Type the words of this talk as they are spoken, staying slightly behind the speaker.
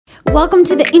Welcome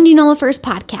to the Indianola First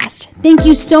podcast. Thank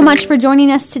you so much for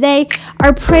joining us today.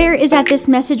 Our prayer is that this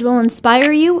message will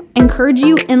inspire you, encourage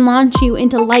you, and launch you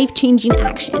into life-changing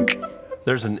action.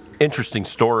 There's an interesting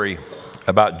story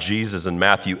about Jesus in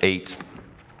Matthew 8.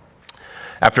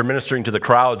 After ministering to the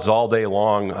crowds all day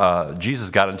long, Jesus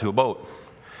got into a boat.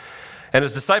 And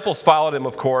his disciples followed him,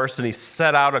 of course, and he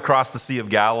set out across the Sea of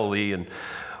Galilee. And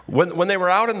when they were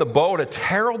out in the boat, a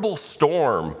terrible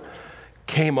storm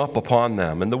came up upon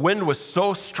them. And the wind was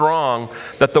so strong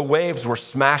that the waves were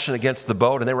smashing against the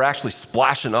boat, and they were actually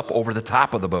splashing up over the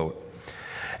top of the boat.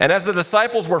 And as the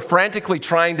disciples were frantically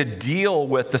trying to deal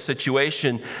with the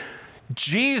situation,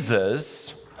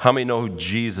 Jesus, how many know who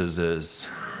Jesus is?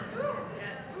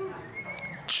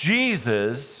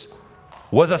 Jesus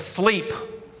was asleep.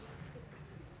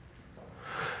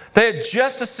 They had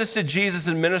just assisted Jesus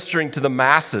in ministering to the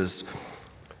masses,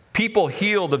 people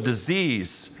healed of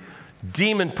disease,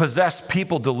 demon-possessed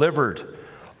people delivered,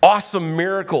 awesome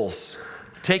miracles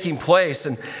taking place.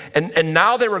 And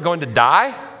now they were going to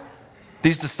die,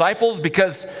 these disciples,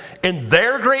 because in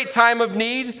their great time of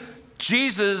need,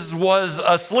 Jesus was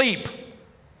asleep.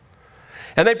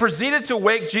 And they proceeded to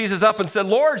wake Jesus up and said,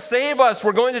 "Lord, save us,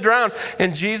 we're going to drown."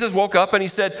 And Jesus woke up and he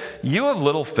said, "You have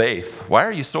little faith. Why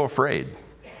are you so afraid?"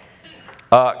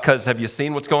 Because have you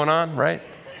seen what's going on, right?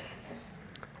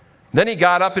 Then he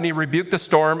got up and he rebuked the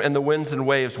storm, and the winds and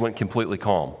waves went completely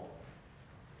calm.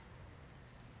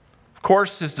 Of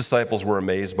course, his disciples were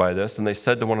amazed by this, and they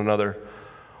said to one another,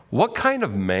 "What kind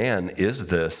of man is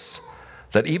this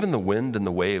that even the wind and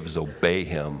the waves obey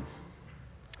him?"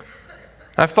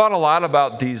 I've thought a lot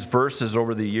about these verses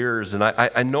over the years, and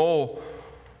I know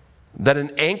that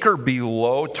an anchor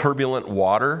below turbulent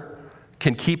water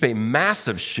can keep a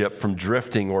massive ship from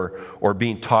drifting or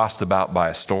being tossed about by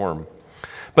a storm.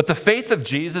 But the faith of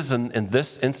Jesus in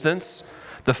this instance,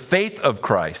 the faith of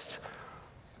Christ,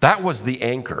 that was the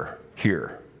anchor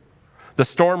here. The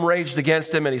storm raged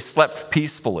against him and he slept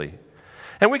peacefully.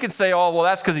 And we could say, oh, well,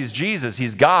 that's because he's Jesus,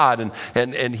 he's God,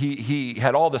 and he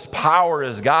had all this power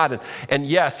as God. And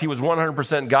yes, he was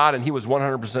 100% God and he was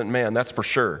 100% man, that's for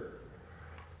sure.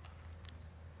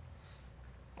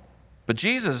 But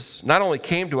Jesus not only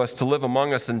came to us to live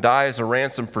among us and die as a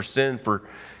ransom for sin for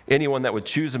anyone that would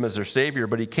choose him as their Savior,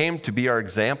 but he came to be our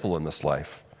example in this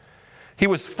life. He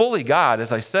was fully God,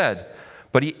 as I said,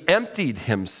 but he emptied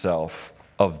himself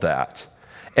of that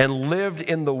and lived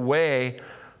in the way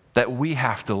that we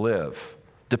have to live,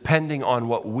 depending on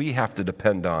what we have to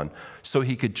depend on, so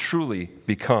he could truly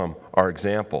become our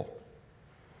example.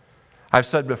 I've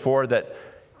said before that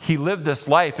he lived this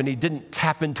life and he didn't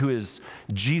tap into his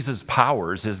Jesus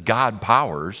powers, his God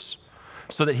powers,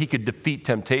 so that he could defeat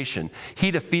temptation.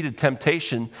 He defeated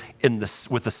temptation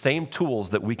with the same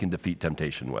tools that we can defeat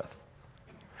temptation with.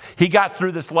 He got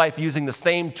through this life using the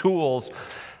same tools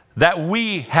that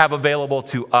we have available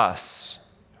to us.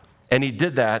 And he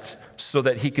did that so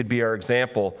that he could be our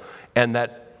example and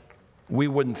that we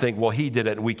wouldn't think, well, he did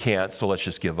it and we can't, so let's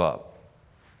just give up.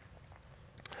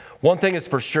 One thing is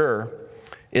for sure,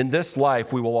 in this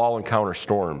life, we will all encounter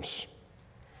storms.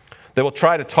 They will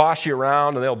try to toss you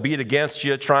around and they'll beat against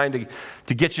you, trying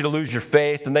to get you to lose your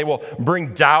faith, and they will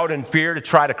bring doubt and fear to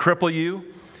try to cripple you.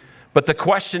 But the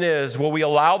question is, will we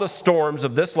allow the storms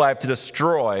of this life to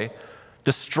destroy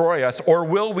us, or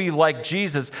will we, like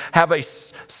Jesus, have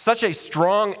such a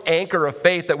strong anchor of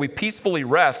faith that we peacefully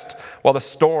rest while the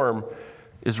storm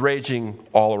is raging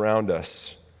all around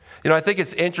us? You know, I think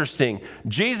it's interesting.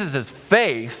 Jesus'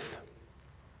 faith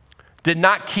did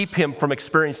not keep him from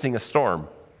experiencing a storm.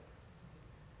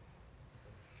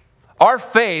 Our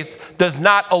faith does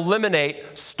not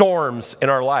eliminate storms in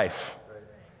our life.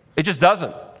 It just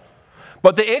doesn't.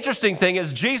 But the interesting thing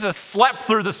is Jesus slept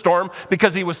through the storm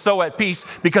because he was so at peace,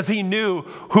 because he knew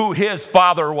who his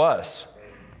Father was.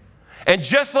 And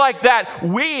just like that,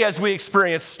 we, as we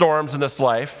experience storms in this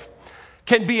life,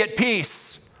 can be at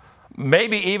peace.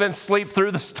 Maybe even sleep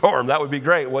through the storm. That would be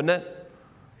great, wouldn't it?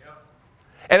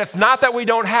 And it's not that we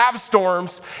don't have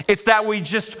storms, it's that we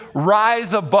just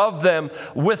rise above them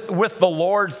with the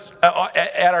Lord's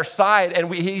at our side,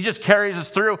 and he just carries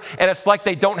us through, and it's like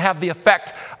they don't have the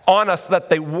effect on us that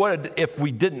they would if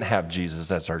we didn't have Jesus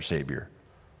as our Savior.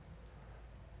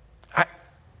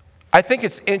 I think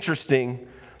it's interesting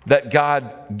that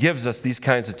God gives us these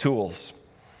kinds of tools.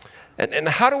 And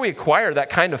how do we acquire that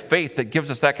kind of faith that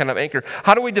gives us that kind of anchor?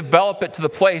 How do we develop it to the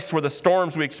place where the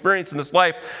storms we experience in this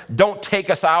life don't take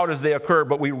us out as they occur,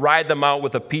 but we ride them out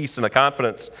with a peace and a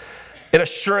confidence, an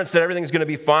assurance that everything's going to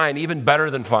be fine, even better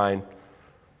than fine?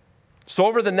 So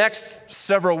over the next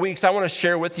several weeks, I want to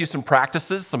share with you some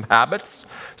practices, some habits,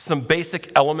 some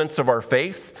basic elements of our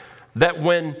faith that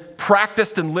when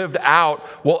practiced and lived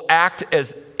out will act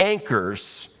as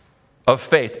anchors of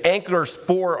faith, anchors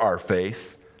for our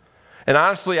faith. And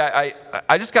honestly, I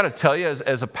just got to tell you,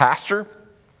 as a pastor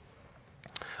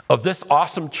of this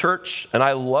awesome church, and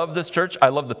I love this church, I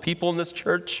love the people in this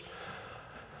church,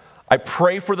 I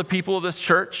pray for the people of this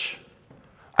church.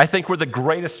 I think we're the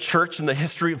greatest church in the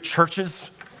history of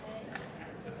churches.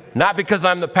 Not because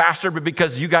I'm the pastor, but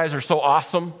because you guys are so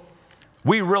awesome.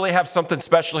 We really have something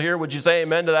special here. Would you say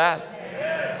amen to that?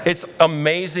 Amen. It's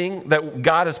amazing that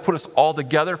God has put us all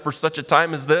together for such a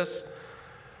time as this.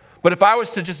 But if I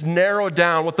was to just narrow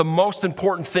down what the most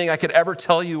important thing I could ever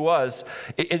tell you was,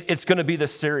 it's going to be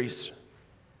this series.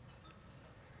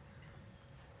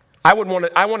 I want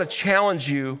to challenge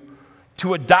you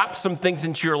to adopt some things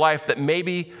into your life that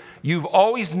maybe you've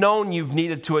always known you've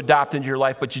needed to adopt into your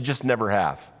life, but you just never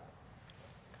have.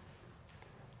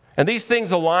 And these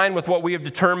things align with what we have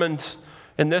determined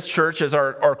in this church as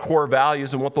our core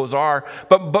values and what those are.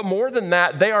 But more than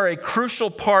that, they are a crucial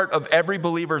part of every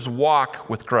believer's walk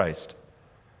with Christ.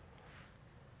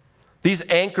 These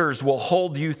anchors will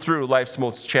hold you through life's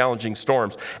most challenging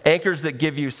storms. Anchors that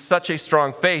give you such a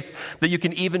strong faith that you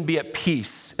can even be at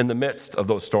peace in the midst of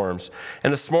those storms.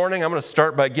 And this morning, I'm going to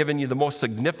start by giving you the most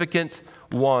significant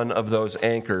one of those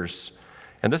anchors.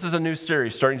 And this is a new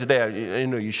series starting today.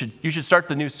 You should start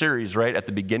the new series right at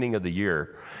the beginning of the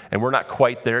year. And we're not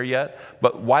quite there yet,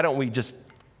 but why don't we just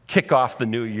kick off the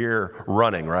new year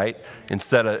running, right?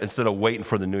 Instead of waiting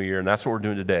for the new year, and that's what we're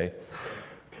doing today.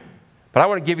 But I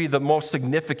want to give you the most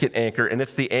significant anchor, and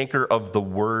it's the anchor of the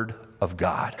Word of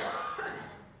God.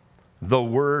 The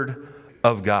Word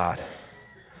of God.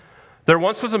 There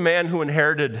once was a man who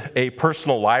inherited a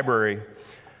personal library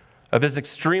of his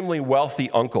extremely wealthy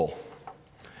uncle.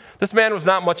 This man was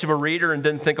not much of a reader and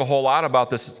didn't think a whole lot about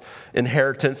this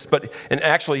inheritance, and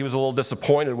actually he was a little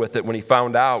disappointed with it when he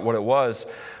found out what it was.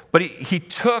 But he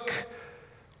took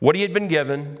what he had been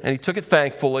given, and he took it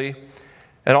thankfully,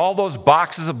 and all those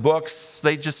boxes of books,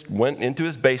 they just went into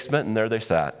his basement, and there they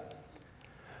sat.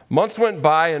 Months went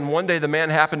by, and one day the man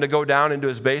happened to go down into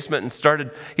his basement and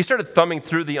started thumbing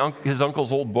through his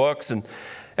uncle's old books, and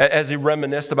as he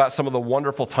reminisced about some of the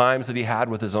wonderful times that he had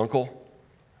with his uncle.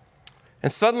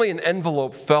 And suddenly an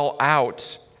envelope fell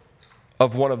out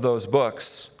of one of those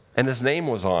books, and his name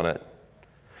was on it.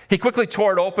 He quickly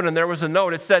tore it open, and there was a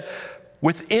note. It said,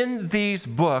 "Within these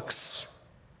books,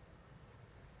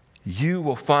 you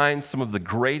will find some of the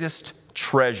greatest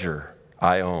treasure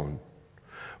I own.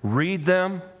 Read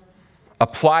them,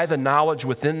 apply the knowledge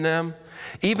within them,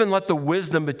 even let the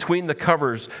wisdom between the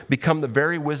covers become the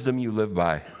very wisdom you live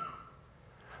by.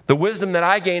 The wisdom that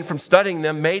I gained from studying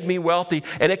them made me wealthy,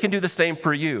 and it can do the same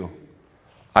for you.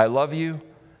 I love you,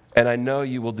 and I know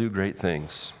you will do great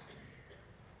things."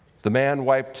 The man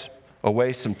wiped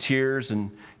away some tears,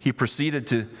 and he proceeded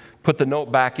to put the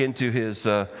note back into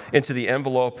the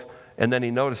envelope, and then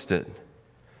he noticed it.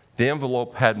 The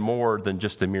envelope had more than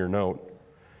just a mere note.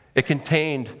 It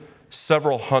contained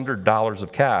several $100s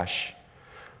of cash.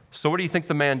 So what do you think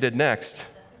the man did next?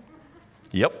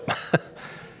 Yep.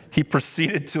 He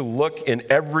proceeded to look in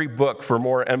every book for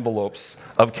more envelopes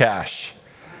of cash.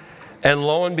 And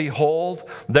lo and behold,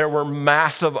 there were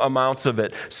massive amounts of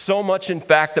it. So much, in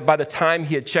fact, that by the time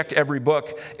he had checked every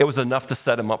book, it was enough to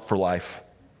set him up for life.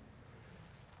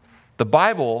 The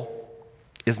Bible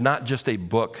is not just a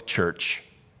book, church.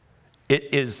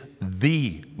 It is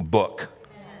the book.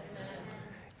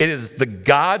 It is the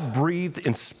God-breathed,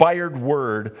 inspired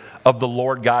word of the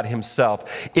Lord God himself.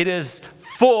 It is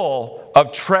full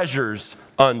of treasures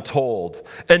untold,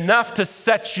 enough to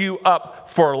set you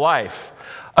up for life.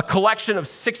 A collection of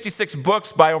 66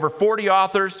 books by over 40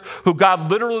 authors who God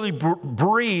literally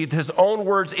breathed his own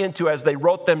words into as they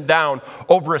wrote them down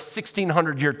over a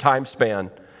 1,600-year time span.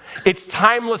 Its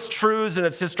timeless truths and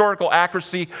its historical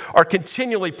accuracy are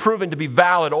continually proven to be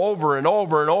valid over and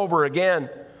over and over again.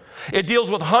 It deals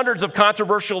with hundreds of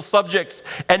controversial subjects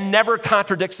and never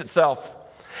contradicts itself.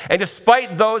 And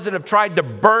despite those that have tried to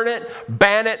burn it,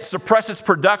 ban it, suppress its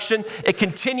production, it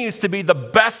continues to be the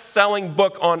best-selling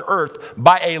book on earth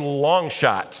by a long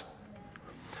shot.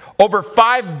 Over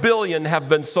 5 billion have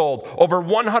been sold. Over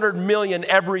 100 million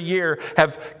every year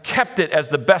have kept it as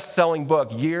the best-selling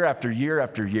book year after year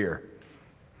after year.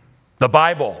 The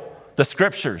Bible, the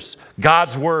Scriptures,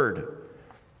 God's Word.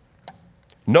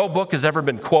 No book has ever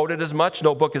been quoted as much.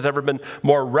 No book has ever been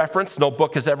more referenced. No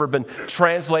book has ever been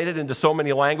translated into so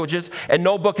many languages. And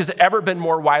no book has ever been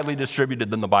more widely distributed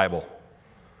than the Bible.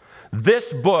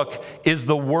 This book is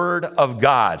the Word of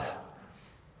God.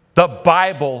 The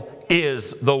Bible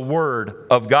is the Word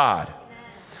of God.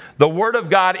 The Word of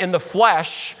God in the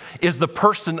flesh is the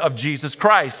person of Jesus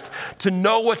Christ. To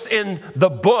know what's in the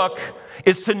book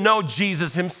is to know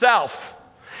Jesus himself.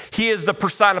 He is the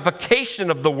personification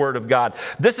of the Word of God.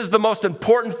 This is the most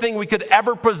important thing we could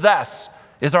ever possess,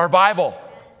 is our Bible,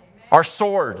 our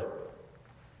sword.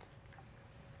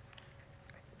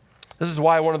 This is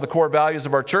why one of the core values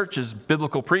of our church is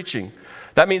biblical preaching.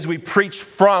 That means we preach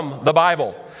from the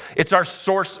Bible. It's our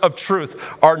source of truth,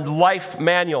 our life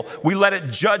manual. We let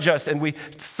it judge us and we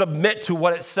submit to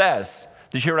what it says.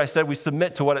 Did you hear what I said? We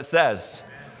submit to what it says.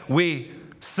 We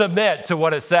submit to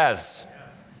what it says.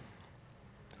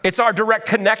 It's our direct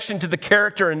connection to the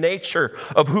character and nature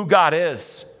of who God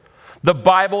is. The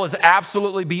Bible is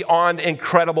absolutely beyond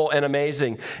incredible and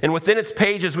amazing. And within its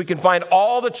pages, we can find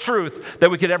all the truth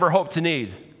that we could ever hope to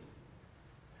need.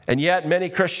 And yet, many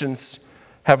Christians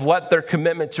have let their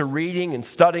commitment to reading and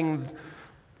studying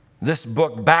this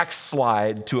book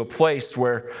backslide to a place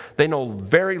where they know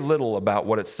very little about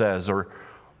what it says, or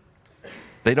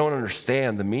they don't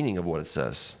understand the meaning of what it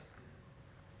says.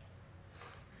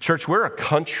 Church, we're a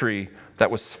country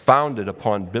that was founded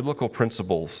upon biblical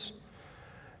principles.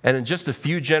 And in just a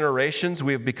few generations,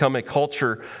 we have become a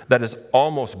culture that is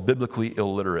almost biblically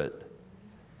illiterate.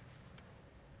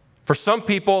 For some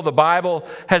people, the Bible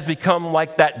has become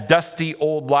like that dusty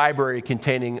old library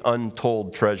containing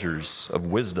untold treasures of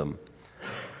wisdom.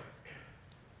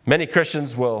 Many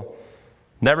Christians will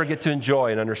never get to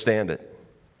enjoy and understand it.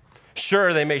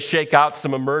 Sure, they may shake out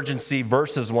some emergency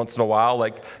verses once in a while,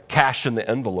 like cash in the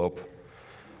envelope,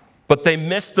 but they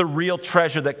miss the real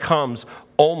treasure that comes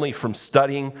only from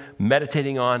studying,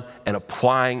 meditating on, and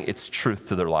applying its truth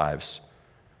to their lives.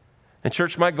 And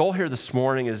church, my goal here this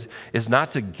morning is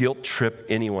not to guilt trip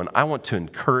anyone. I want to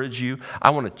encourage you. I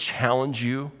want to challenge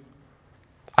you.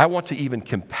 I want to even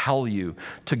compel you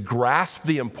to grasp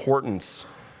the importance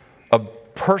of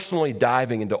personally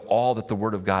diving into all that the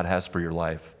Word of God has for your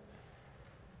life,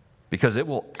 because it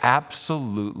will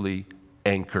absolutely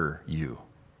anchor you.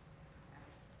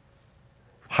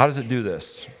 How does it do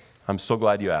this? I'm so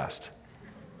glad you asked.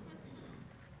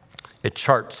 It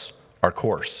charts our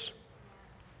course.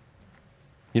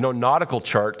 You know, nautical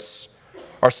charts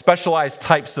are specialized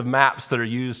types of maps that are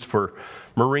used for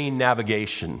marine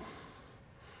navigation.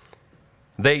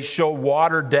 They show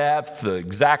water depth, the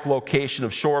exact location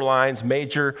of shorelines,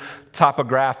 major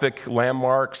topographic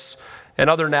landmarks, and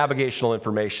other navigational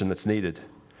information that's needed.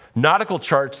 Nautical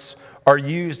charts are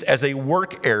used as a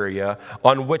work area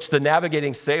on which the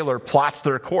navigating sailor plots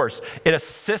their course. It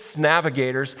assists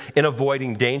navigators in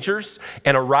avoiding dangers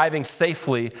and arriving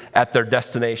safely at their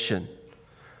destination.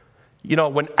 You know,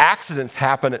 when accidents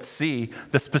happen at sea,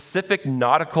 the specific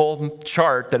nautical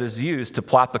chart that is used to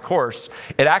plot the course,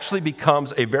 it actually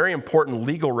becomes a very important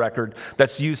legal record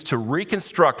that's used to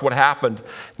reconstruct what happened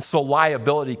so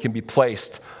liability can be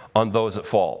placed on those at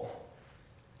fault.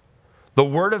 The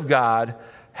Word of God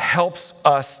helps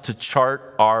us to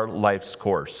chart our life's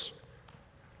course.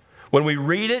 When we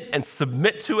read it and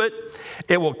submit to it,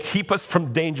 it will keep us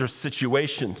from dangerous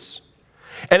situations.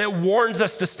 And it warns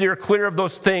us to steer clear of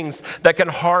those things that can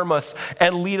harm us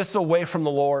and lead us away from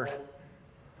the Lord.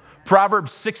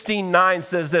 Proverbs 16:9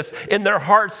 says this: in their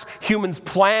hearts, humans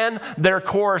plan their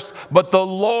course, but the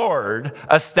Lord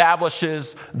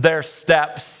establishes their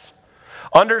steps.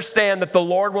 Understand that the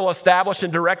Lord will establish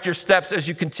and direct your steps as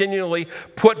you continually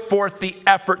put forth the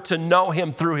effort to know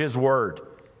Him through His Word.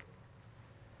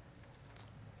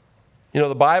 You know,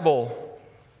 the Bible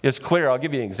is clear. I'll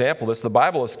give you an example of this. The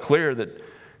Bible is clear that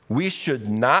we should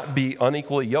not be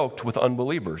unequally yoked with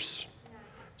unbelievers.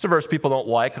 It's a verse people don't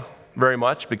like very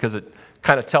much because it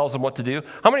kind of tells them what to do.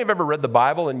 How many have ever read the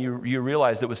Bible and you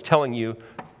realized it was telling you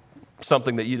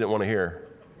something that you didn't want to hear?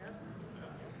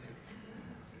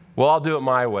 Well, I'll do it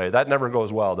my way. That never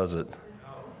goes well, does it?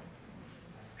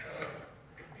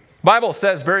 Bible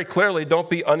says very clearly, don't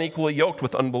be unequally yoked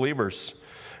with unbelievers.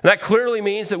 And that clearly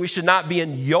means that we should not be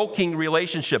in yoking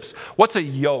relationships. What's a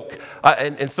yoke?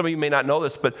 And some of you may not know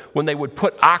this, but when they would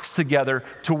put ox together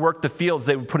to work the fields,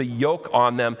 they would put a yoke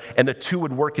on them, and the two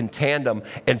would work in tandem.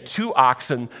 And two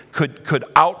oxen could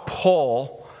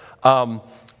outpull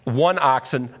one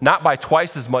oxen, not by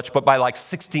twice as much, but by like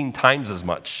 16 times as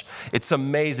much. It's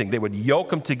amazing. They would yoke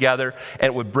them together, and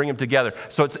it would bring them together.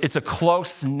 So it's a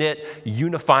close-knit,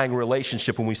 unifying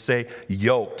relationship when we say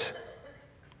yoked.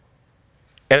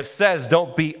 And it says,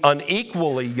 don't be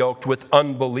unequally yoked with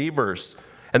unbelievers.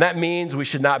 And that means we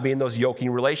should not be in those yoking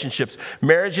relationships.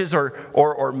 Marriages,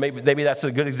 or maybe that's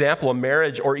a good example, a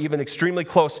marriage, or even extremely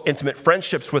close, intimate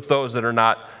friendships with those that are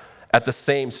not at the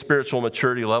same spiritual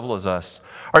maturity level as us,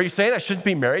 Are you saying I shouldn't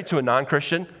be married to a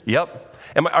non-Christian? Yep.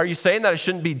 Are you saying that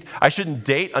I shouldn't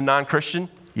date a non-Christian?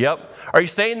 Yep. Are you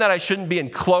saying that I shouldn't be in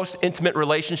close, intimate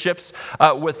relationships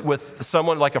with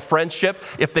someone like a friendship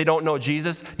if they don't know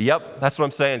Jesus? Yep, that's what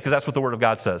I'm saying, because that's what the Word of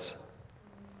God says.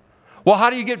 Well, how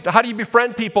do you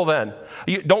befriend people then?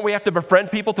 Don't we have to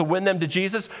befriend people to win them to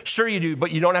Jesus? Sure you do,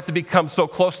 but you don't have to become so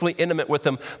closely intimate with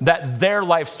them that their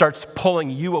life starts pulling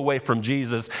you away from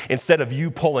Jesus instead of you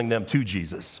pulling them to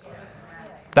Jesus.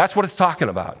 That's what it's talking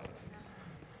about.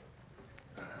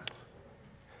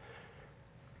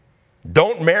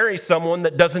 Don't marry someone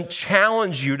that doesn't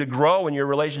challenge you to grow in your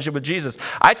relationship with Jesus.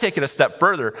 I take it a step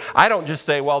further. I don't just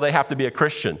say, well, they have to be a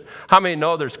Christian. How many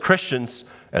know there's Christians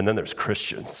and then there's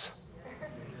Christians?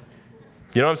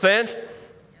 You know what I'm saying?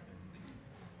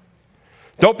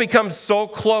 Don't become so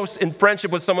close in friendship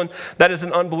with someone that is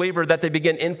an unbeliever that they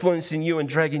begin influencing you and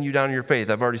dragging you down in your faith.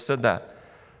 I've already said that.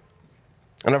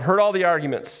 And I've heard all the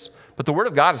arguments, but the Word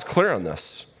of God is clear on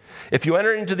this. If you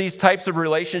enter into these types of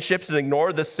relationships and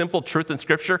ignore this simple truth in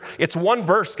Scripture, it's one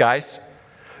verse, guys.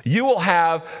 You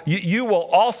will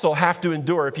also have to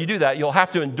endure, if you do that, you'll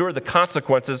have to endure the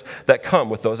consequences that come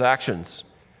with those actions.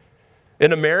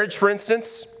 In a marriage, for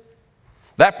instance,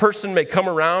 that person may come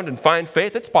around and find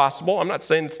faith. It's possible. I'm not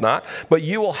saying it's not. But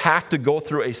you will have to go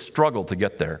through a struggle to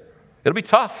get there. It'll be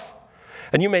tough.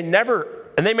 And they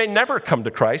may never come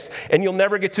to Christ, and you'll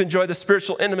never get to enjoy the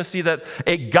spiritual intimacy that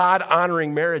a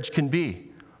God-honoring marriage can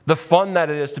be. The fun that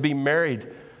it is to be married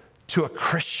to a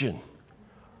Christian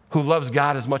who loves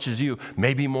God as much as you,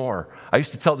 maybe more. I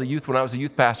used to tell the youth when I was a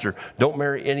youth pastor, don't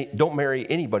marry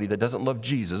anybody that doesn't love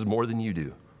Jesus more than you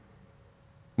do.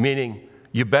 Meaning,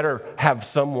 you better have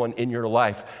someone in your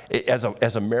life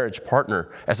as a marriage partner,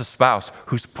 as a spouse,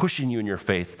 who's pushing you in your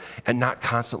faith and not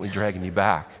constantly dragging you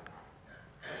back.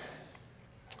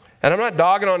 And I'm not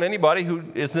dogging on anybody who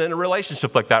isn't in a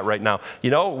relationship like that right now.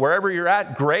 You know, wherever you're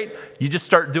at, great. You just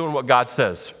start doing what God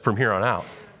says from here on out.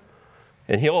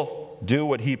 And He'll do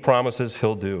what He promises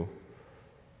He'll do.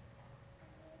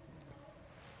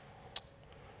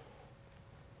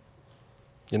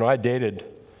 You know, I dated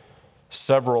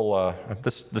several,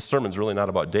 this sermon's really not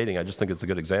about dating. I just think it's a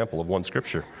good example of one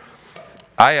scripture.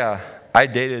 I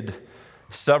dated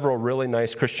several really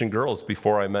nice Christian girls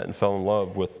before I met and fell in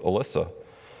love with Alyssa.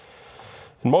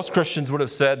 And most Christians would have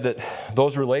said that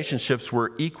those relationships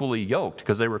were equally yoked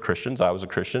because they were Christians. I was a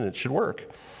Christian. It should work.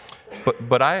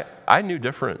 But I knew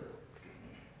different.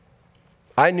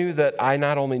 I knew that I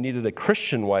not only needed a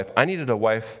Christian wife, I needed a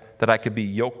wife that I could be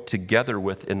yoked together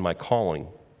with in my calling.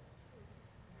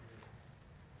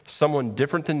 Someone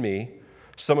different than me,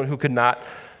 someone who could not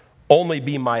only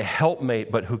be my helpmate,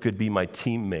 but who could be my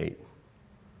teammate.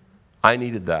 I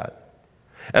needed that.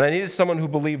 And I needed someone who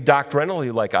believed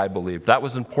doctrinally like I believed. That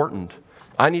was important.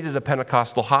 I needed a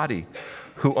Pentecostal hottie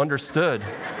who understood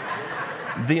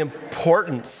the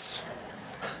importance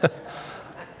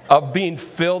of being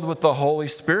filled with the Holy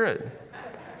Spirit.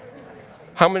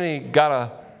 How many got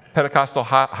a Pentecostal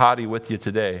hottie with you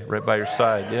today, right by your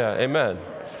side? Yeah, amen.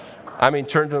 I mean,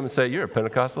 turn to them and say, you're a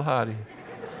Pentecostal hottie.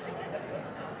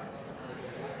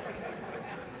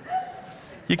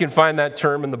 You can find that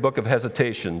term in the book of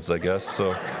Hesitations, I guess.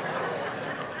 So,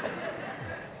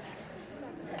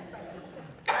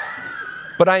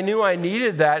 but I knew I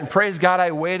needed that, and praise God,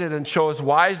 I waited and chose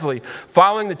wisely.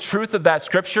 Following the truth of that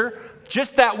scripture,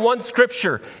 just that one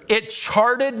scripture, it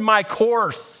charted my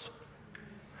course.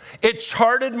 It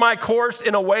charted my course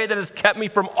in a way that has kept me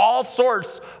from all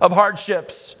sorts of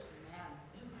hardships.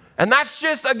 And that's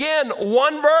just, again,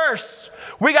 one verse.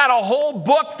 We got a whole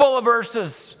book full of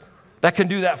verses that can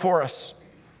do that for us.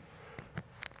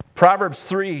 Proverbs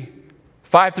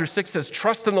 3:5-6 says,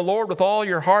 trust in the Lord with all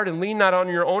your heart and lean not on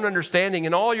your own understanding.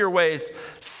 In all your ways,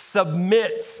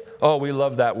 submit. Oh, we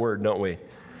love that word, don't we?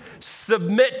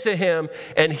 Submit to Him,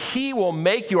 and He will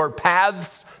make your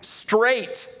paths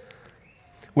straight.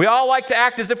 We all like to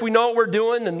act as if we know what we're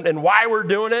doing and why we're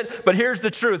doing it, but here's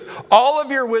the truth. All of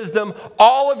your wisdom,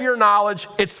 all of your knowledge,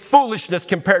 it's foolishness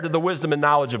compared to the wisdom and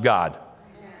knowledge of God.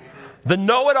 The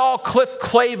know-it-all Cliff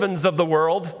Clavins of the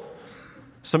world,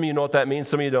 some of you know what that means,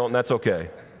 some of you don't, and that's okay.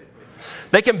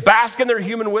 They can bask in their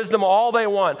human wisdom all they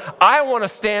want. I want to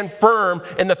stand firm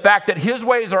in the fact that His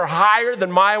ways are higher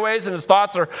than my ways and His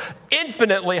thoughts are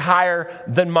infinitely higher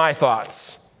than my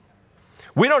thoughts.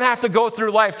 We don't have to go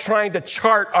through life trying to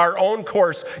chart our own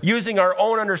course using our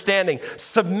own understanding.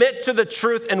 Submit to the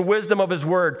truth and wisdom of His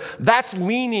word. That's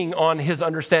leaning on His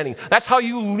understanding. That's how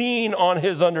you lean on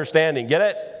His understanding. Get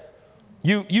it?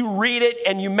 You read it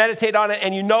and you meditate on it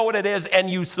and you know what it is and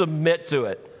you submit to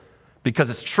it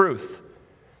because it's truth.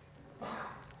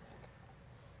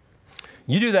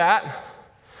 You do that,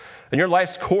 and your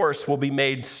life's course will be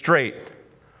made straight.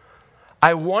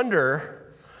 I wonder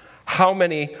how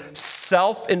many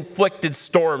self-inflicted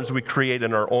storms we create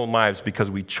in our own lives because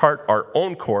we chart our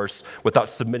own course without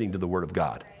submitting to the Word of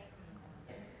God.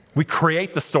 We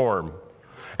create the storm.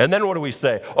 And then what do we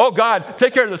say? Oh, God,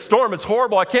 take care of the storm. It's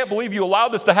horrible. I can't believe you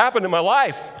allowed this to happen in my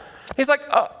life. He's like,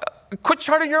 quit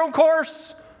charting your own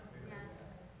course.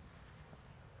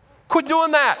 Quit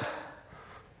doing that.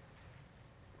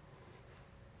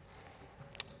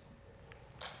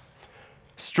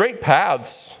 Straight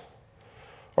paths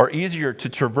are easier to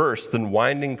traverse than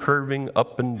winding, curving,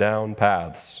 up and down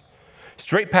paths.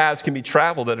 Straight paths can be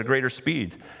traveled at a greater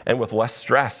speed and with less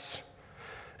stress.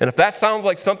 And if that sounds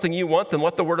like something you want, then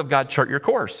let the Word of God chart your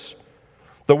course.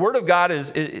 The Word of God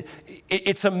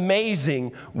it's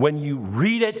amazing when you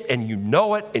read it and you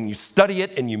know it and you study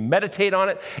it and you meditate on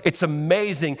it. It's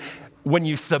amazing when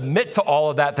you submit to all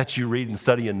of that you read and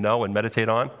study and know and meditate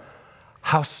on,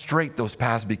 how straight those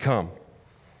paths become.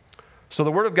 So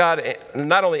the Word of God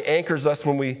not only anchors us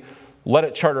when we let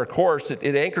it chart our course,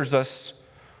 it anchors us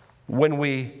when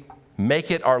we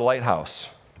make it our lighthouse.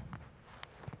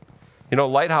 You know,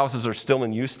 lighthouses are still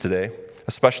in use today,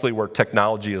 especially where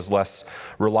technology is less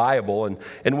reliable.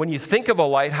 And when you think of a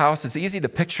lighthouse, it's easy to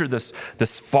picture this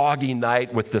foggy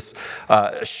night with this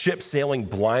ship sailing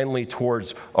blindly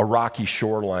towards a rocky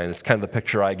shoreline. It's kind of the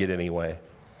picture I get anyway.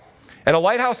 And a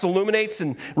lighthouse illuminates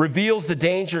and reveals the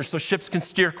dangers so ships can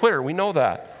steer clear. We know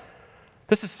that.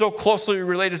 This is so closely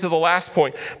related to the last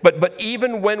point. But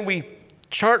even when we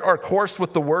chart our course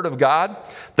with the Word of God,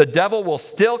 the devil will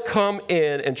still come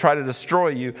in and try to destroy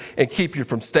you and keep you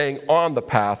from staying on the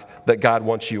path that God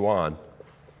wants you on.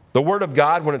 The Word of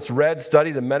God, when it's read,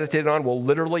 studied, and meditated on, will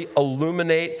literally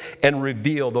illuminate and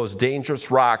reveal those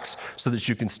dangerous rocks so that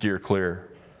you can steer clear.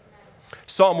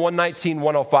 Psalm 119,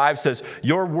 105 says,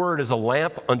 "Your word is a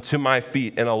lamp unto my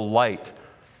feet and a light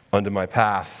unto my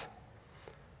path."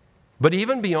 But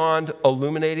even beyond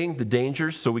illuminating the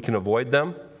dangers so we can avoid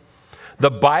them,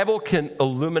 the Bible can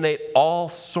illuminate all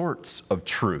sorts of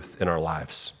truth in our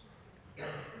lives.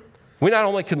 We not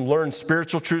only can learn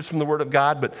spiritual truths from the Word of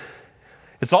God, but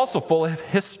it's also full of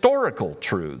historical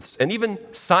truths and even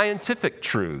scientific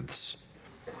truths.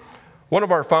 One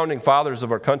of our founding fathers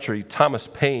of our country, Thomas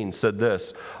Paine, said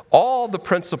this: "All the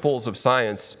principles of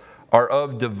science are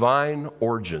of divine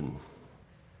origin.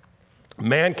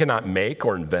 Man cannot make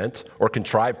or invent or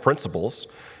contrive principles.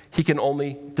 He can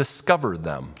only discover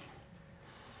them.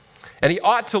 And he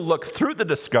ought to look through the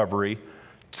discovery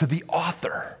to the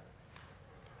author."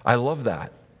 I love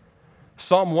that.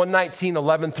 Psalm 119,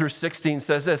 11 through 16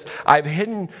 says this: "I've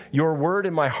hidden your word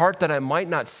in my heart that I might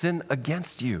not sin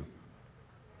against you.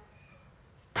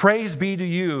 Praise be to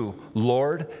you,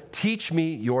 Lord. Teach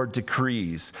me your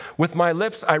decrees. With my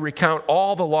lips I recount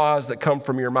all the laws that come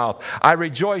from your mouth. I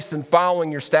rejoice in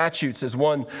following your statutes as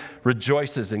one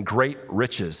rejoices in great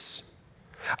riches.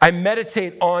 I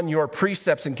meditate on your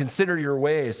precepts and consider your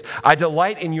ways. I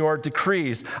delight in your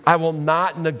decrees. I will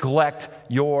not neglect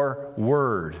your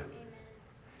word."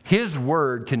 His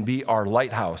word can be our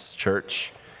lighthouse,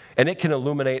 church. And it can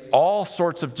illuminate all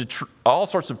sorts of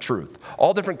truth,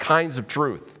 all different kinds of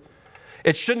truth.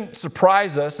 It shouldn't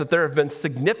surprise us that there have been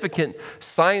significant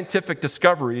scientific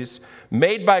discoveries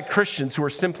made by Christians who are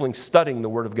simply studying the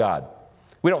Word of God.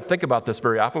 We don't think about this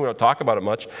very often. We don't talk about it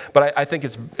much, but I think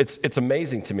it's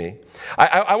amazing to me.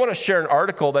 I want to share an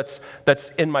article that's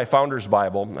in my Founder's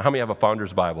Bible. How many have a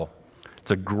Founder's Bible?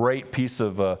 It's a great piece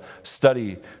of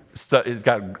study.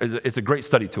 It's a great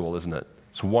study tool, isn't it?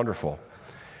 It's wonderful.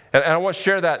 And I want to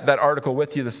share that article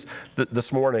with you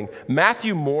this morning.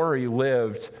 Matthew Morey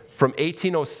lived from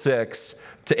 1806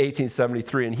 to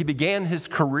 1873, and he began his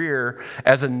career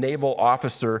as a naval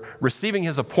officer, receiving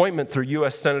his appointment through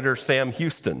U.S. Senator Sam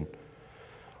Houston.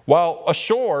 While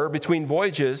ashore between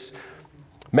voyages,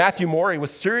 Matthew Morey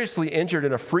was seriously injured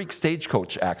in a freak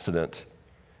stagecoach accident,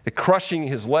 it crushing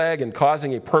his leg and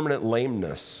causing a permanent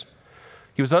lameness.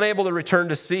 He was unable to return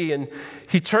to sea, and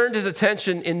he turned his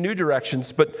attention in new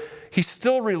directions, but he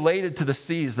still related to the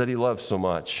seas that he loved so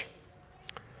much.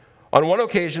 On one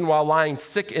occasion, while lying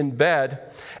sick in bed,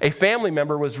 a family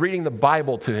member was reading the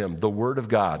Bible to him, the Word of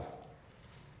God.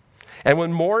 And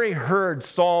when Morey heard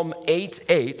Psalm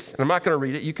 8:8, and I'm not going to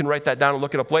read it, you can write that down and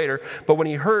look it up later, but when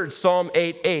he heard Psalm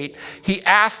 8:8, he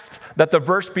asked that the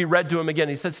verse be read to him again.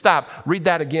 He said, "Stop, read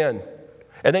that again."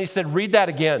 And then he said, "Read that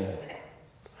again."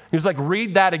 He was like,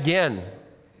 "Read that again."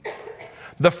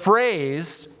 The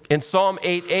phrase in Psalm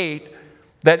 8:8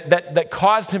 that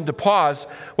caused him to pause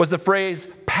was the phrase,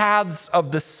 "paths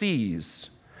of the seas."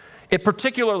 It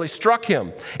particularly struck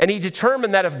him, and he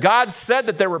determined that if God said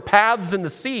that there were paths in the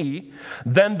sea,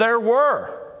 then there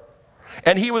were.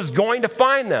 And he was going to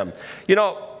find them. You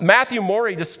know, Matthew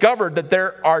Morey discovered that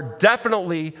there are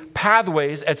definitely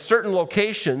pathways at certain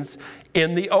locations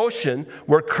in the ocean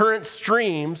where current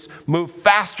streams move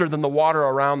faster than the water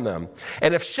around them.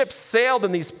 And if ships sailed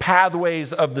in these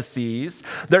pathways of the seas,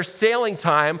 their sailing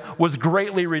time was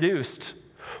greatly reduced.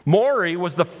 Morey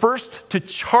was the first to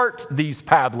chart these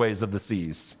pathways of the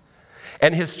seas,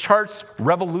 and his charts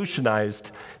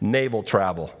revolutionized naval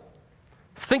travel.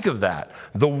 Think of that.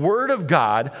 The Word of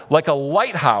God, like a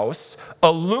lighthouse,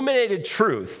 illuminated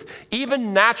truth,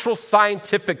 even natural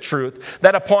scientific truth,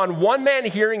 that upon one man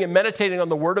hearing and meditating on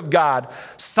the Word of God,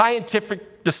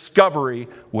 scientific discovery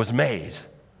was made.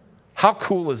 How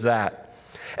cool is that?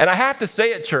 And I have to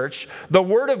say it, church, the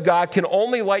Word of God can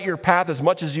only light your path as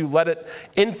much as you let it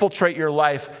infiltrate your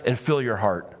life and fill your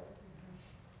heart.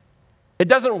 It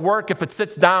doesn't work if it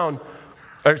sits down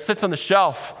or it sits on the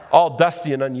shelf all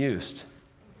dusty and unused.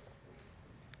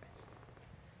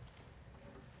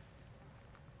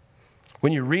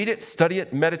 When you read it, study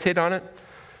it, meditate on it,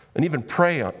 and even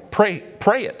pray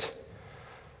it,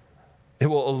 it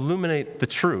will illuminate the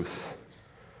truth.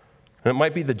 And it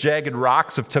might be the jagged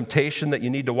rocks of temptation that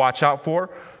you need to watch out for.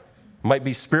 It might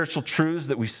be spiritual truths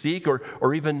that we seek,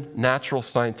 or even natural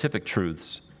scientific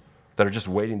truths that are just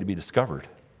waiting to be discovered.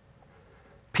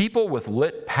 People with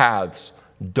lit paths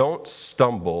don't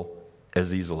stumble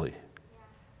as easily.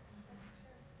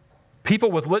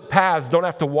 People with lit paths don't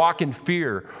have to walk in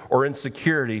fear or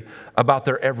insecurity about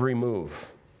their every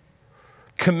move.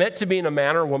 Commit to being a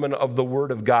man or woman of the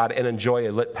Word of God and enjoy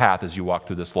a lit path as you walk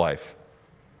through this life.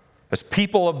 As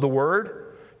people of the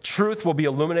Word, truth will be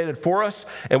illuminated for us,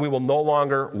 and we will no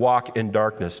longer walk in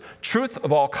darkness. Truth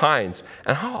of all kinds.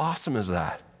 And how awesome is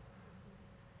that?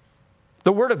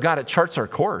 The Word of God, it charts our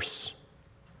course.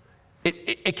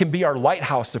 It can be our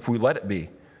lighthouse if we let it be.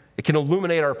 It can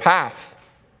illuminate our path.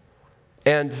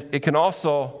 And it can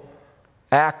also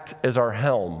act as our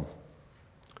helm.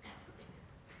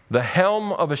 The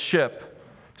helm of a ship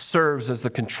serves as the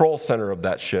control center of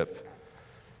that ship.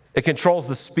 It controls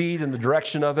the speed and the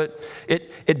direction of it.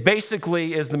 It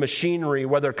basically is the machinery,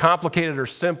 whether complicated or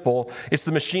simple, it's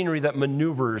the machinery that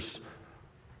maneuvers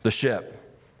the ship.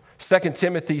 2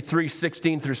 Timothy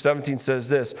 3:16 through 17 says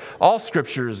this: all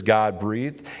scripture is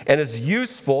God-breathed and is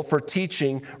useful for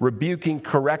teaching, rebuking,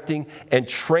 correcting, and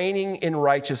training in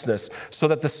righteousness, so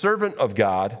that the servant of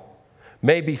God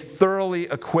may be thoroughly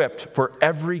equipped for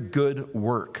every good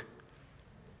work.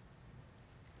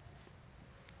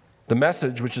 The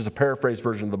Message, which is a paraphrased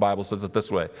version of the Bible, says it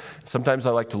this way. Sometimes I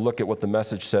like to look at what the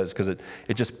Message says because it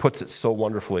just puts it so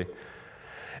wonderfully.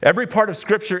 Every part of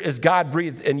Scripture is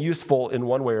God-breathed and useful in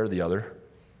one way or the other,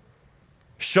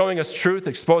 showing us truth,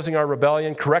 exposing our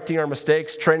rebellion, correcting our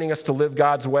mistakes, training us to live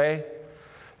God's way.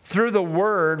 Through the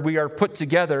Word, we are put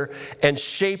together and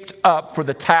shaped up for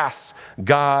the tasks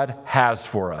God has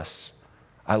for us.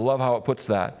 I love how it puts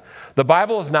that. The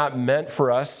Bible is not meant for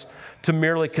us to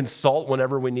merely consult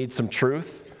whenever we need some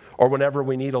truth or whenever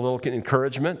we need a little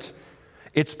encouragement.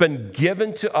 It's been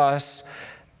given to us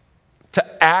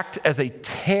to act as a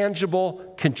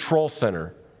tangible control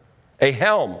center, a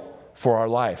helm for our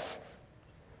life.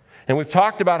 And we've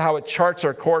talked about how it charts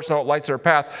our course and how it lights our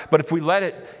path, but if we let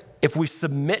it, if we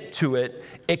submit to it,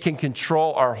 it can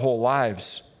control our whole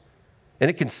lives. And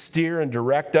it can steer and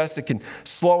direct us. It can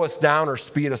slow us down or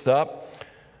speed us up.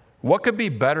 What could be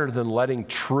better than letting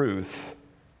truth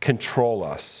control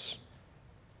us?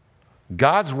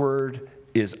 God's Word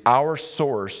is our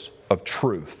source of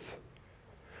truth.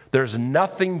 There's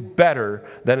nothing better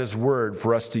than His Word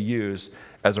for us to use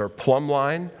as our plumb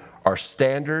line, our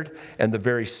standard, and the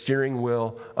very steering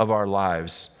wheel of our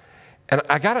lives. And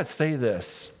I got to say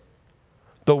this.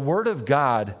 The Word of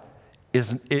God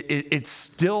it's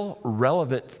still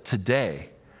relevant today.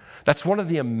 That's one of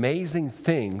the amazing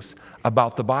things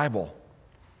about the Bible.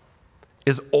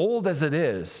 As old as it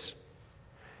is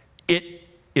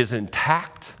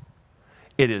intact,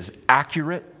 it is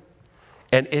accurate,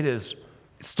 and it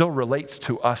still relates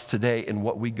to us today in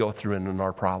what we go through and in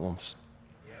our problems.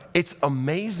 It's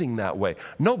amazing that way.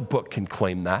 No book can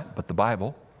claim that but the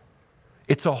Bible.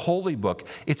 It's a holy book.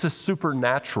 It's a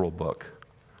supernatural book.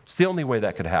 It's the only way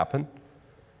that could happen.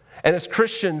 And as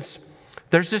Christians,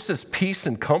 there's just this peace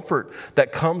and comfort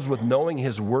that comes with knowing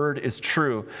His Word is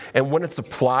true. And when it's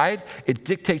applied, it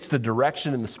dictates the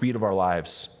direction and the speed of our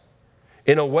lives.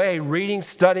 In a way, reading,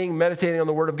 studying, meditating on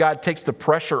the Word of God takes the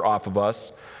pressure off of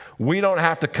us We don't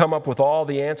have to come up with all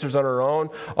the answers on our own,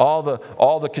 all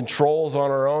the controls on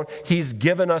our own. He's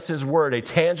given us his word, a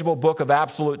tangible book of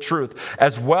absolute truth,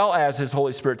 as well as his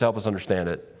Holy Spirit to help us understand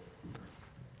it.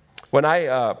 When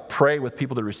I pray with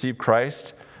people to receive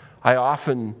Christ, I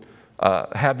often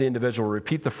have the individual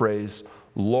repeat the phrase,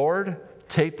 Lord,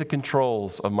 take the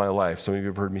controls of my life. Some of you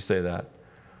have heard me say that.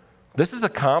 This is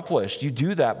accomplished. You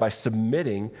do that by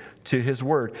submitting to his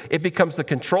word. It becomes the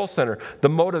control center, the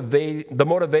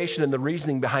motivation and the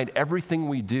reasoning behind everything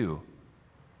we do.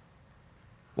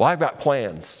 Well, I've got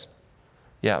plans.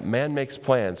 Yeah, man makes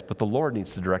plans, but the Lord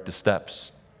needs to direct his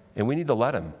steps. And we need to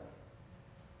let him.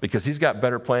 Because he's got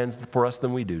better plans for us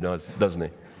than we do, doesn't he?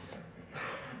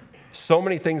 So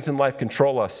many things in life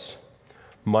control us.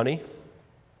 Money,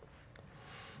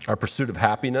 our pursuit of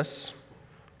happiness,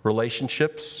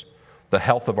 relationships, the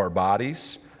health of our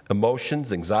bodies,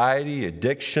 emotions, anxiety,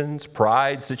 addictions,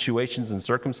 pride, situations and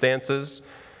circumstances,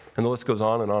 and the list goes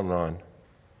on and on and on.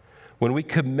 When we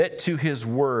commit to his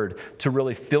word, to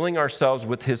really filling ourselves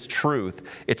with his truth,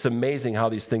 it's amazing how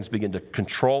these things begin to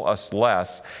control us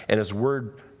less, and his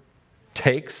word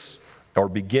takes or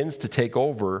begins to take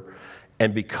over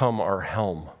and become our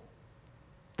helm,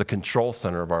 the control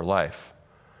center of our life.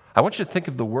 I want you to think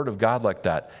of the word of God like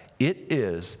that. It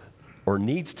is or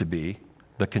needs to be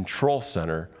the control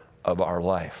center of our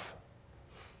life.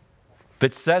 If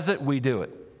it says it, we do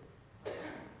it.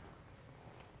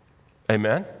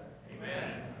 Amen?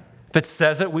 Amen. If it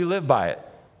says it, we live by it.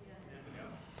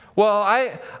 Well,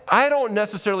 I don't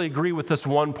necessarily agree with this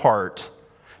one part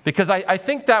because I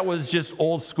think that was just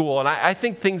old school, and I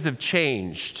think things have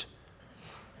changed.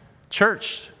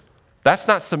 Church, that's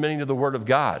not submitting to the word of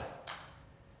God.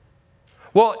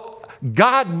 Well,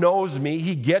 God knows me.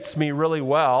 He gets me really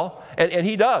well. And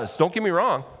he does. Don't get me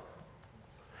wrong.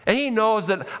 And he knows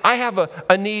that I have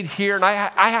a need here, and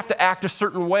I have to act a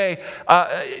certain way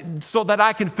so that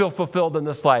I can feel fulfilled in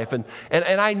this life. And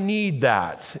I need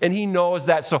that. And he knows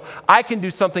that. So I can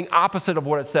do something opposite of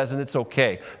what it says, and it's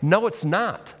okay. No, it's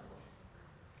not.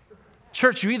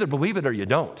 Church, you either believe it or you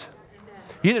don't.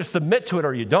 You either submit to it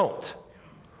or you don't.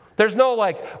 There's no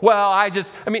like, well,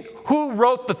 who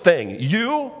wrote the thing?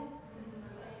 You?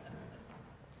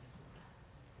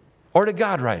 Or did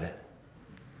God write it?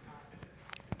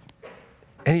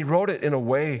 And he wrote it in a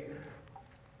way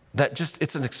that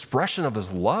it's an expression of his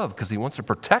love because he wants to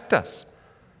protect us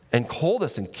and hold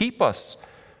us and keep us.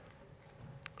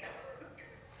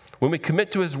 When we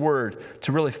commit to his word,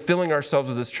 to really filling ourselves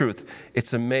with his truth,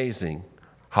 it's amazing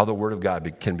how the word of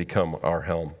God can become our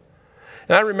helm.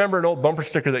 And I remember an old bumper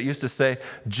sticker that used to say,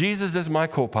 Jesus is my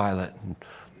co-pilot.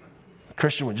 A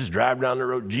Christian would just drive down the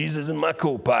road, Jesus is my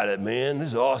co-pilot, man. This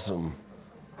is awesome.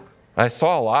 I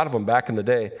saw a lot of them back in the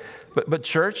day. But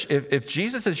church, if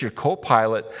Jesus is your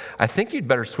co-pilot, I think you'd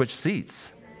better switch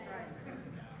seats.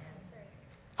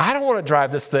 I don't want to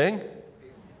drive this thing.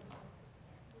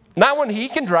 Not when he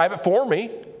can drive it for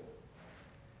me.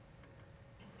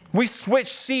 We switch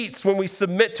seats when we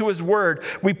submit to his word.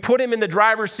 We put him in the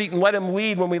driver's seat and let him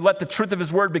lead when we let the truth of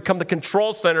his word become the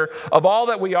control center of all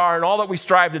that we are and all that we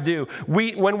strive to do.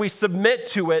 When we submit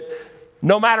to it,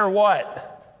 no matter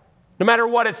what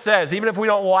it says, even if we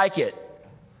don't like it.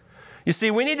 You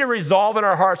see, we need to resolve in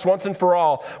our hearts once and for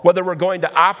all whether we're going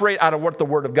to operate out of what the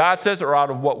word of God says or out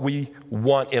of what we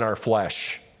want in our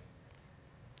flesh.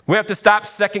 We have to stop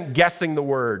second guessing the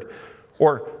word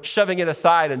or shoving it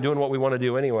aside and doing what we want to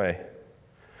do anyway.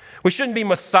 We shouldn't be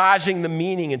massaging the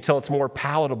meaning until it's more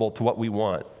palatable to what we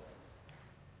want.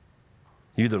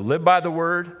 You either live by the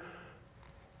word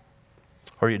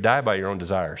or you die by your own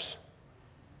desires.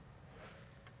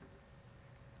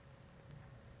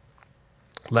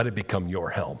 Let it become your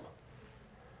helm.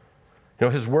 You know,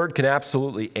 his word can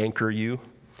absolutely anchor you,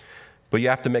 but you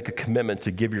have to make a commitment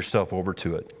to give yourself over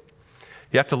to it.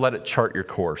 You have to let it chart your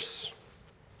course.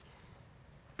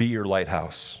 Be your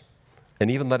lighthouse, and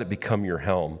even let it become your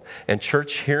helm. And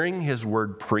church, hearing his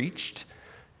word preached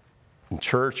in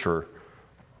church or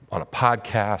on a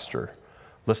podcast or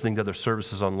listening to other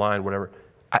services online, whatever,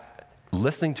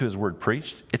 listening to his word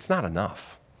preached, it's not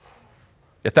enough.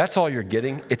 If that's all you're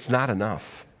getting, it's not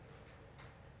enough.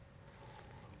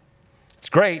 It's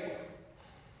great,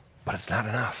 but it's not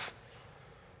enough.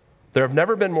 There have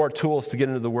never been more tools to get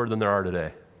into the word than there are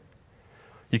today.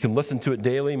 You can listen to it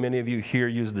daily. Many of you here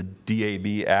use the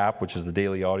DAB app, which is the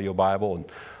Daily Audio Bible, and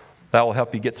that will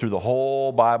help you get through the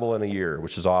whole Bible in a year,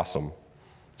 which is awesome.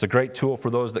 It's a great tool for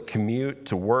those that commute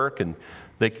to work, and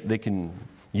they can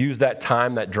use that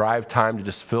time, that drive time, to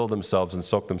just fill themselves and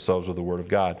soak themselves with the Word of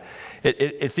God.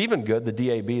 It's even good, the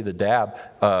DAB, the DAB,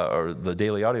 or the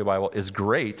Daily Audio Bible, is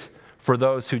great for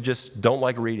those who just don't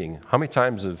like reading. How many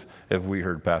times have we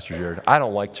heard, Pastor Jared, I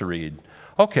don't like to read?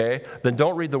 Okay, then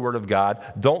don't read the Word of God.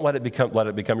 Don't let it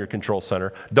become your control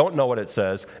center. Don't know what it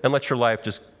says, and let your life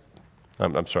just,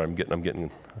 I'm sorry, I'm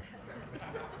getting.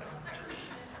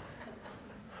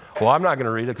 Well, I'm not going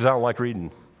to read it because I don't like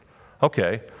reading.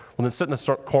 Okay, well then sit in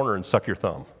the corner and suck your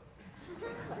thumb.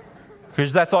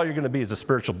 Because that's all you're going to be is a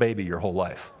spiritual baby your whole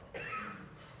life.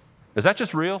 Is that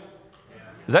just real?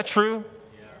 Is that true?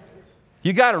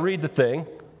 You got to read the thing.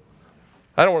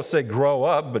 I don't want to say grow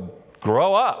up, but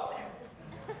grow up.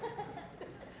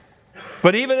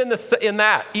 But even in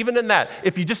that,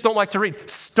 if you just don't like to read,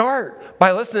 start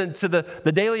by listening to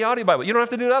the daily audio Bible. You don't have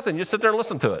to do nothing. You just sit there and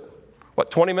listen to it.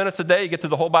 20 minutes a day, you get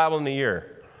through the whole Bible in a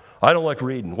year. I don't like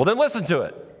reading. Well, then listen to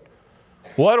it.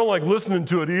 Well, I don't like listening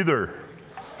to it either.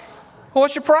 Well,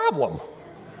 what's your problem?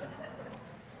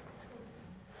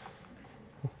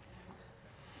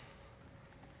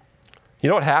 You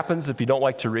know what happens if you don't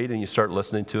like to read and you start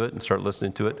listening to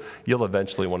it? You'll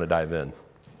eventually want to dive in.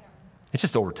 It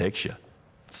just overtakes you.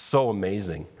 It's so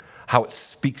amazing how it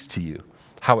speaks to you,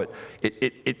 how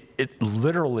it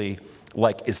literally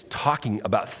like is talking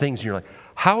about things, and you're like,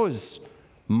 how is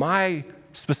my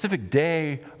specific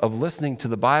day of listening to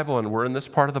the Bible, and we're in this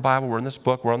part of the Bible, we're in this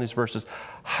book, we're on these verses,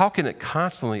 how can it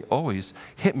constantly always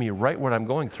hit me right what I'm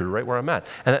going through, right where I'm at?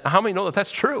 And how many know that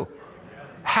that's true?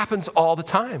 Happens all the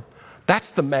time.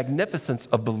 That's the magnificence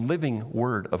of the living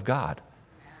Word of God.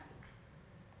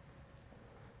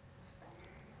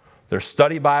 There's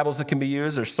study Bibles that can be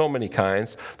used. There's so many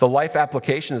kinds. The Life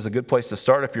Application is a good place to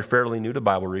start if you're fairly new to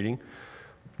Bible reading.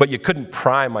 But you couldn't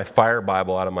pry my Fire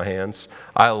Bible out of my hands.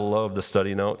 I love the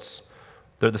study notes.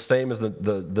 They're the same as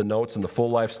the notes in the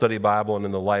Full Life Study Bible and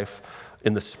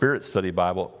in the Spirit Study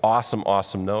Bible. Awesome,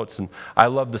 awesome notes. And I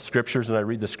love the scriptures and I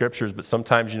read the scriptures, but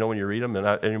sometimes, when you read them, and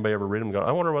anybody ever read them, go,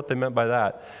 I wonder what they meant by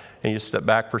that. And you step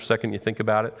back for a second, you think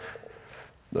about it.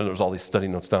 And there's all these study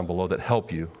notes down below that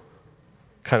help you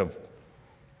kind of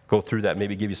go through that,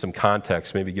 maybe give you some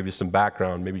context, maybe give you some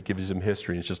background, maybe give you some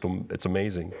history. It's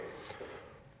amazing.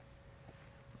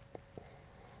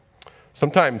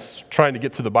 Sometimes trying to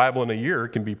get through the Bible in a year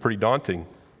can be pretty daunting.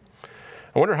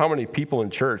 I wonder how many people in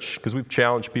church, because we've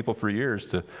challenged people for years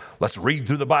to, let's read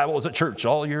through the Bible as a church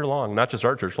all year long. Not just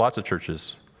our church, lots of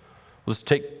churches. Let's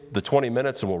take the 20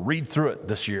 minutes and we'll read through it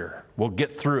this year. We'll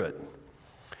get through it.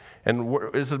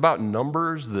 And is it about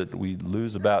numbers that we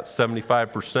lose about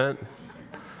 75%?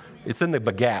 It's in the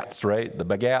bagats, right? The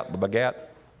bagat.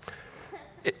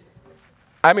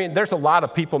 There's a lot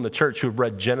of people in the church who've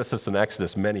read Genesis and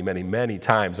Exodus many, many, many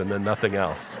times and then nothing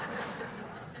else.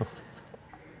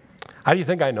 How do you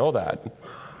think I know that?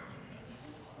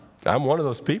 I'm one of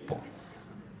those people.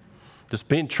 Just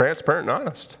being transparent and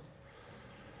honest.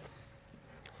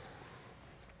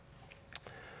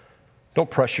 Don't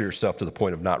pressure yourself to the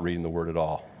point of not reading the Word at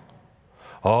all.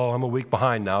 Oh, I'm a week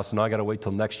behind now, so now I got to wait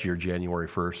till next year, January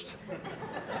 1st.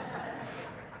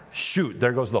 Shoot,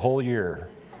 there goes the whole year.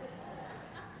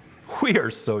 We are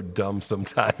so dumb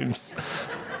sometimes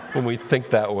when we think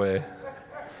that way.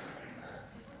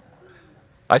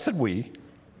 I said we.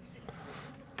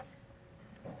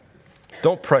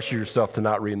 Don't pressure yourself to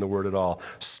not reading the Word at all.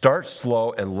 Start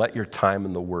slow and let your time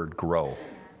in the Word grow.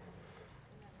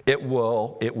 It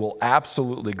will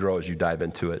absolutely grow as you dive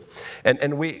into it.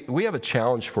 And we have a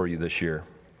challenge for you this year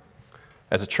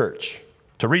as a church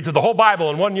to read through the whole Bible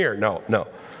in 1 year. No.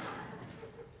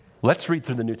 Let's read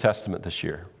through the New Testament this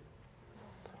year.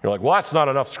 You're like, well, that's not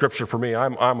enough scripture for me.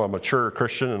 I'm a mature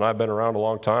Christian and I've been around a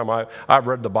long time. I've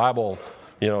read the Bible,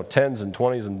 tens and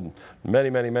 20s and many,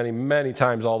 many, many, many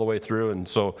times all the way through. And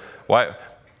so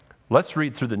let's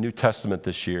read through the New Testament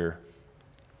this year.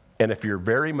 And if you're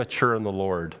very mature in the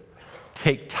Lord,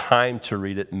 take time to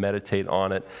read it, meditate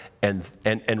on it, and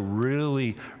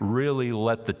really, really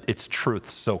let its truth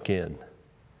soak in.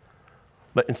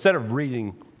 But instead of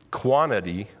reading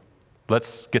quantity,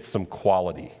 let's get some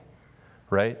quality,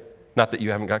 right? Not that you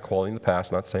haven't got quality in the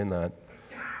past, not saying that.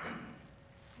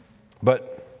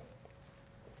 But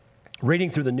reading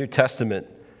through the New Testament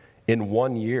in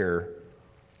 1 year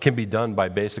can be done by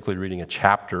basically reading a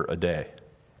chapter a day.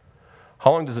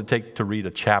 How long does it take to read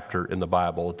a chapter in the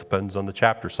Bible? It depends on the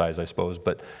chapter size, I suppose,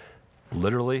 but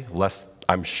literally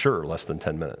I'm sure less than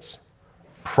 10 minutes.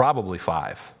 Probably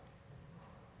 5.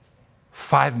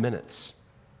 5 minutes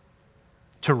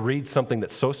to read something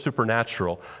that's so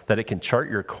supernatural that it can chart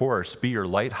your course, be your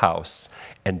lighthouse,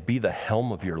 and be the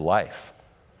helm of your life.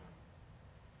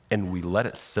 And we let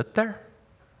it sit there?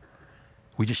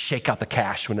 We just shake out the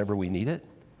cash whenever we need it,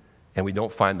 and we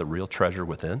don't find the real treasure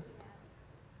within?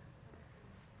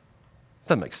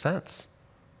 Doesn't make sense.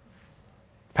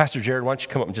 Pastor Jared, why don't you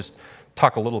come up and just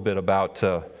talk a little bit about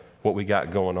what we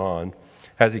got going on.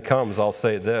 As he comes, I'll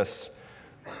say this.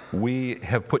 We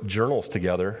have put journals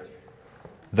together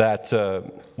that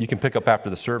you can pick up after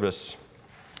the service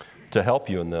to help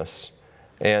you in this.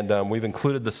 And we've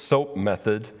included the SOAP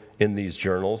method in these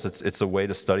journals. It's a way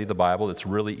to study the Bible. It's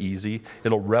really easy.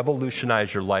 It'll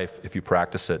revolutionize your life if you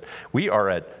practice it. We are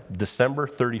at December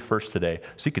 31st today,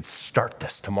 so you could start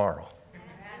this tomorrow.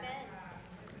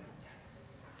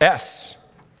 S,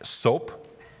 SOAP.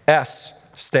 S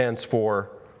stands for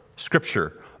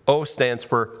Scripture. O stands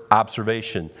for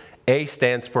observation. A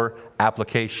stands for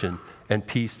application. And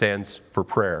P stands for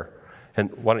prayer.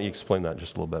 And why don't you explain that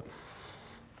just a little bit?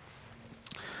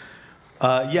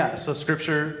 So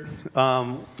Scripture,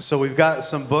 so we've got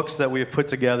some books that we've put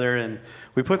together, and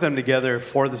we put them together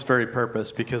for this very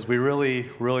purpose because we really,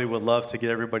 really would love to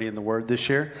get everybody in the Word this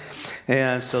year.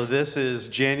 And so this is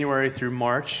January through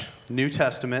March, New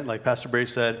Testament. Like Pastor Brady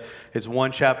said, it's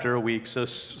one chapter a week. So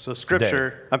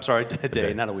Scripture, a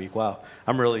day, not a week. Wow,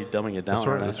 I'm really dumbing it down.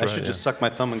 That's right, I should just suck my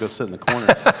thumb and go sit in the corner.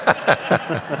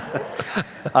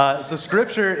 So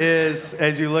Scripture is,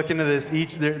 as you look into this,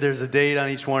 there's a date on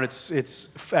each one.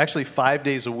 It's actually 5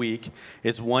 days a week.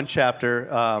 It's one chapter.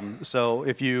 So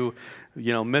if you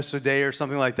miss a day or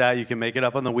something like that, you can make it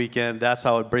up on the weekend. That's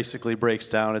how it basically breaks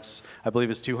down. I believe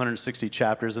it's 260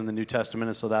 chapters in the New Testament,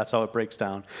 and so that's how it breaks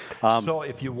down. So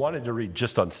if you wanted to read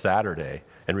just on Saturday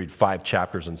and read 5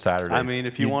 chapters on Saturday, I mean,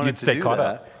 if you wanted to stay do caught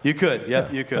that, up. you could.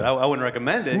 Yep, you could. I wouldn't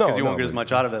recommend it because you won't get as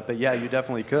much out of it. But yeah, you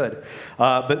definitely could.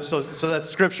 But so that's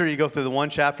Scripture. You go through the one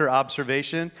chapter.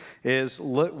 Observation is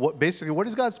what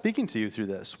is God speaking to you through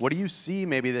this? What do you see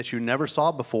maybe that you never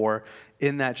saw before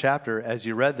in that chapter as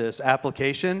you read this?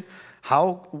 Application.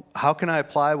 How can I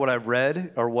apply what I've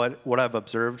read or what I've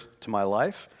observed to my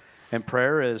life? And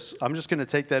prayer is, I'm just going to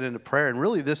take that into prayer. And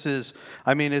really this is,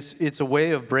 it's a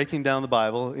way of breaking down the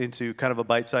Bible into kind of a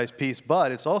bite-sized piece,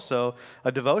 but it's also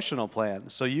a devotional plan.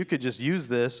 So you could just use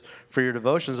this for your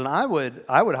devotions. And I would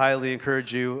highly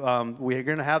encourage you, we're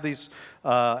going to have these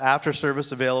after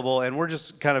service available, and we're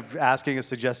just kind of asking a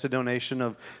suggested donation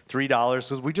of $3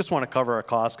 because we just want to cover our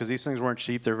costs because these things weren't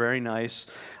cheap. They're very nice.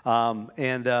 What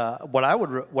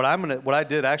I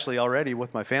did actually already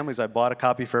with my family is I bought a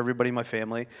copy for everybody in my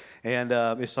family, and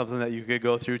it's something that you could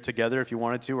go through together if you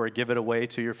wanted to, or give it away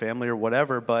to your family or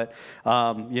whatever. But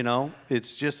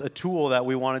it's just a tool that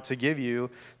we wanted to give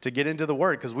you to get into the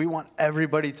Word because we want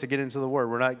everybody to get into the Word.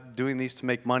 We're not doing these to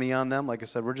make money on them. Like I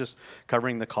said, we're just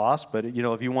covering the cost. But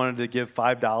if you wanted to give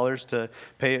 $5 to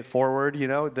pay it forward,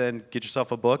 then get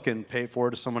yourself a book and pay it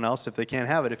forward to someone else if they can't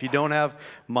have it. If you don't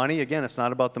have money, again, it's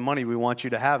not about the money. We want you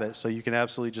to have it, so you can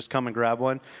absolutely just come and grab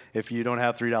one. If you don't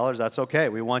have $3, that's okay.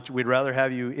 We'd rather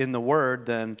have you in the Word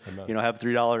than have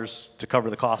 $3 to cover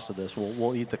the cost of this.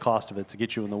 We'll eat the cost of it to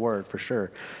get you in the Word for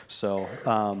sure. So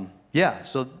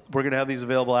so we're gonna have these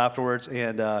available afterwards,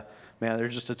 and they're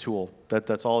just a tool.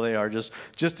 That's all they are.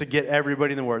 Just to get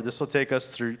everybody in the Word. This will take us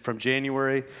through from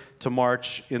January to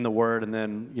March in the Word, and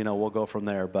then we'll go from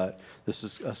there. But this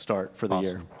is a start for the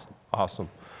year. Awesome.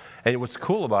 And what's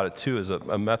cool about it too is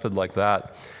a method like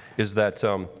that is that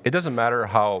it doesn't matter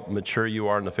how mature you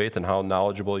are in the faith and how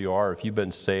knowledgeable you are. If you've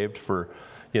been saved for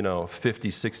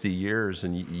 50, 60 years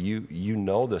and you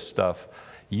know this stuff,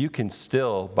 you can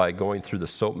still, by going through the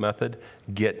SOAP method,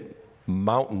 get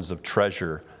mountains of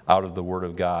treasure out of the Word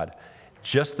of God.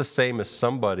 Just the same as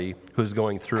somebody who's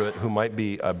going through it who might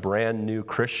be a brand new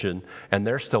Christian and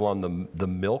they're still on the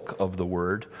milk of the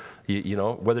Word.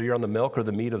 Whether you're on the milk or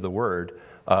the meat of the Word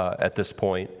at this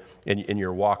point in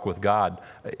your walk with God,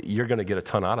 you're going to get a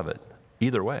ton out of it.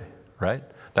 Either way, right?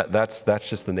 That's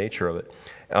just the nature of it.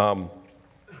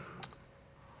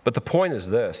 But the point is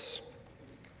this.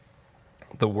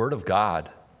 The Word of God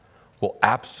will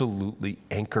absolutely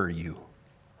anchor you.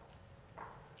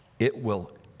 It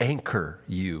will anchor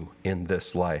you in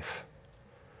this life.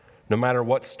 No matter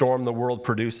what storm the world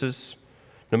produces,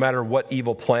 no matter what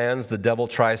evil plans the devil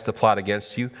tries to plot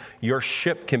against you, your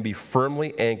ship can be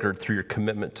firmly anchored through your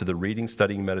commitment to the reading,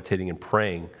 studying, meditating, and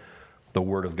praying the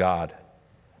Word of God.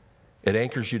 It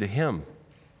anchors you to Him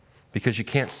because you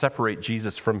can't separate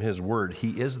Jesus from His Word.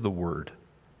 He is the Word.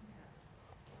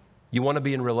 You want to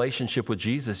be in relationship with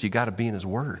Jesus, you got to be in His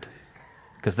Word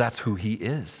because that's who He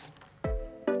is.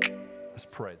 Let's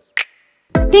pray.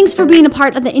 Thanks for being a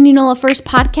part of the Indianola First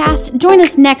podcast. Join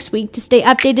us next week to stay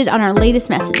updated on our latest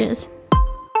messages.